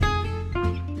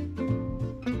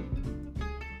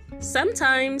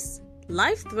Sometimes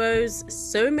life throws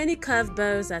so many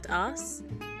curveballs at us,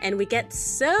 and we get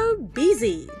so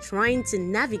busy trying to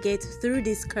navigate through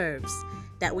these curves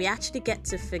that we actually get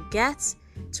to forget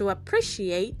to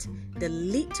appreciate the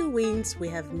little wins we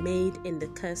have made in the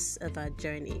course of our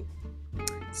journey.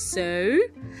 So,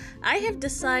 I have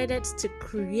decided to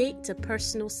create a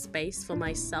personal space for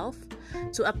myself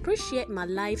to appreciate my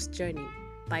life's journey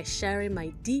by sharing my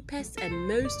deepest and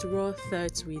most raw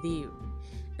thoughts with you,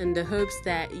 in the hopes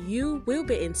that you will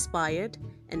be inspired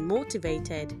and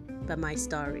motivated by my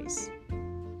stories.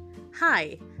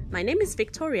 Hi, my name is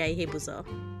Victoria Ihebuzo,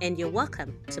 and you're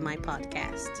welcome to my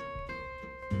podcast.